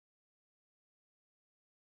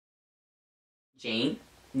Jane?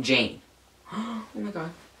 Jane. Oh my god.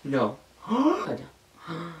 No. God.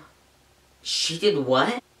 She did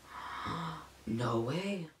what? No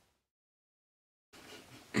way.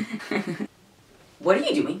 What are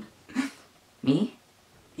you doing? Me?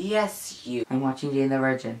 Yes, you. I'm watching Jane the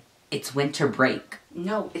Virgin. It's winter break.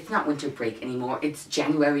 No, it's not winter break anymore. It's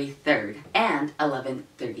January 3rd and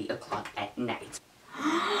 11:30 o'clock at night.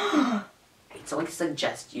 So I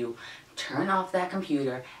suggest you turn off that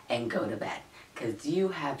computer and go to bed, because you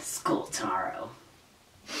have school tomorrow.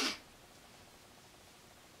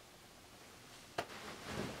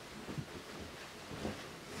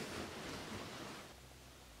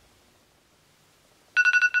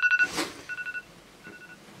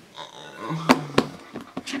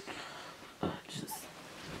 Just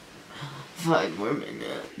 5 more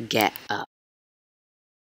minutes. Get up.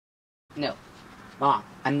 No. Mom,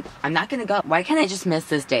 I'm not gonna go. Why can't I just miss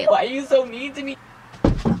this day? Why are you so mean to me?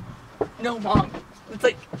 No, Mom. It's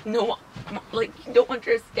like, no, like, you don't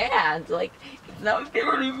understand. Like, it's not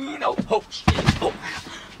fair to me. No. Oh, shit. Oh.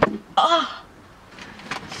 Ah.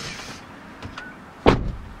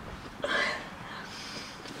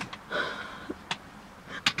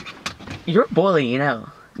 You're a bully, you know.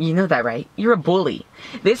 You know that, right? You're a bully.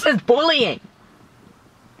 This is bullying.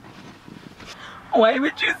 Why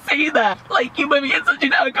would you say that? Like, you put me in such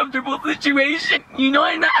an uncomfortable situation. You know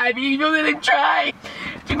I'm not happy. You know that I'm trying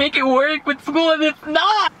to make it work with school and it's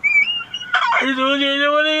not. I told you I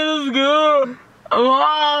don't want to go to school.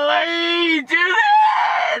 Mom, why did you do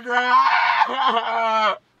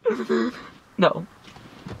this? No.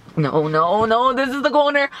 No, no, no. This is the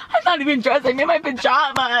corner. I'm not even dressed. I'm in my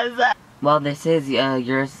pajamas. Well, this is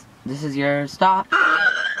your stop.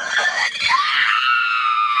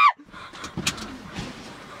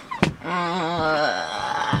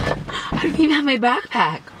 I don't even have my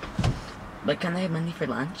backpack. But can I have money for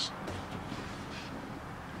lunch?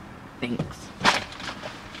 Thanks.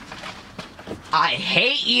 I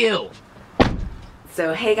hate you!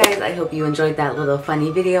 So hey guys, I hope you enjoyed that little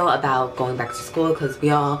funny video about going back to school, because we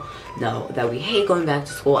all know that we hate going back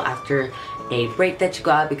to school after a break that you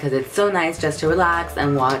got, because it's so nice just to relax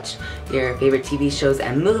and watch your favorite TV shows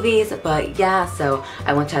and movies. But yeah, so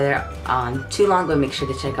I won't chat there on too long, but make sure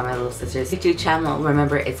to check out my little sister's YouTube channel.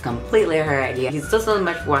 Remember, it's completely her idea. Thank you so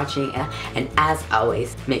much for watching, and as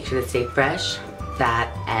always, make sure to stay fresh, fat,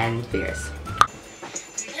 and fierce.